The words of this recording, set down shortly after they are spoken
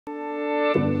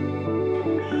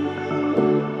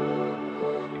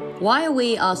Why are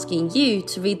we asking you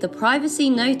to read the privacy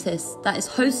notice that is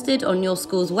hosted on your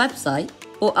school's website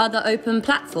or other open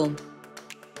platform?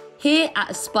 Here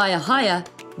at Aspire Higher,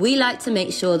 we like to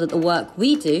make sure that the work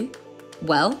we do,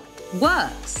 well,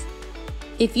 works.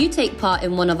 If you take part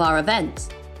in one of our events,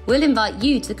 we'll invite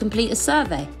you to complete a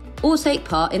survey or take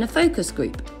part in a focus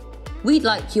group. We'd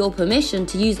like your permission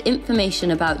to use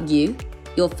information about you,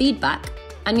 your feedback,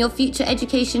 and your future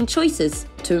education choices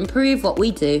to improve what we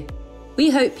do.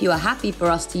 We hope you are happy for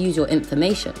us to use your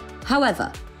information.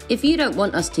 However, if you don't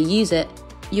want us to use it,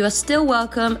 you are still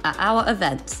welcome at our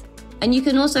events. And you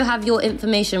can also have your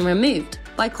information removed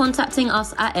by contacting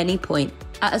us at any point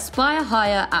at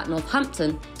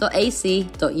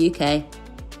aspirehigher@northampton.ac.uk.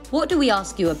 What do we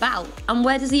ask you about and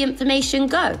where does the information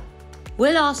go?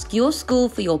 We'll ask your school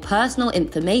for your personal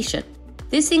information.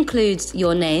 This includes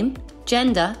your name,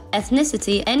 gender,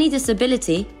 ethnicity, any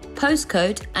disability,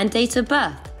 postcode, and date of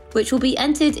birth, which will be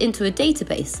entered into a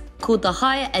database called the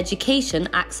Higher Education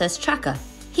Access Tracker,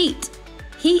 HEAT.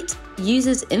 HEAT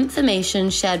uses information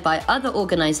shared by other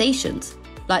organisations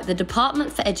like the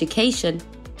Department for Education,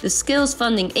 the Skills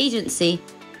Funding Agency,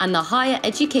 and the Higher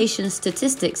Education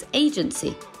Statistics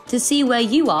Agency to see where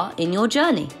you are in your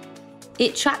journey.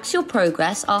 It tracks your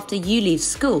progress after you leave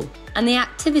school and the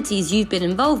activities you've been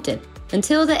involved in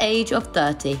until the age of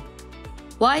 30.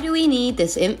 Why do we need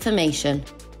this information?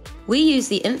 We use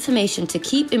the information to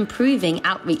keep improving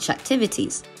outreach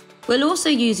activities. We'll also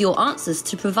use your answers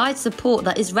to provide support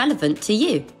that is relevant to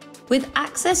you. With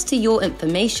access to your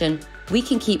information, we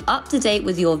can keep up to date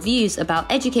with your views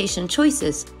about education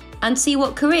choices and see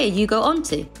what career you go on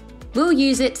to. We'll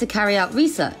use it to carry out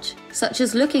research, such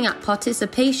as looking at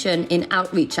participation in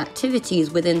outreach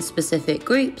activities within specific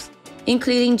groups,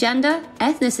 including gender,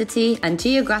 ethnicity, and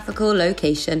geographical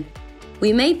location.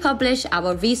 We may publish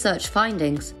our research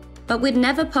findings, but we'd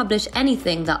never publish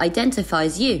anything that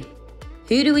identifies you.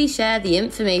 Who do we share the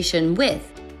information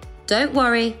with? Don't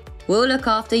worry, we'll look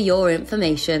after your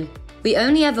information. We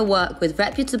only ever work with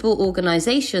reputable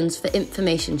organisations for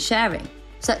information sharing,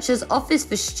 such as Office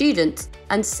for Students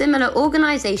and similar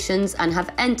organisations, and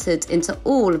have entered into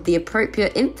all of the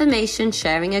appropriate information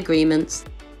sharing agreements.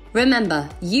 Remember,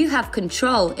 you have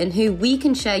control in who we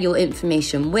can share your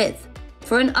information with.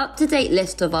 For an up-to-date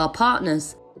list of our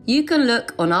partners, you can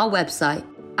look on our website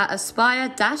at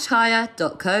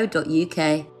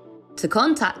aspire-higher.co.uk. To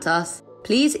contact us,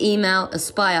 please email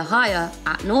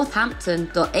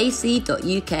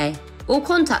aspirehigher@northampton.ac.uk or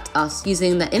contact us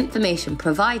using the information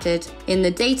provided in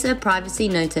the data privacy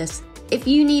notice. If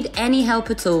you need any help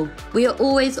at all, we are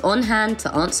always on hand to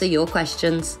answer your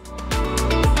questions.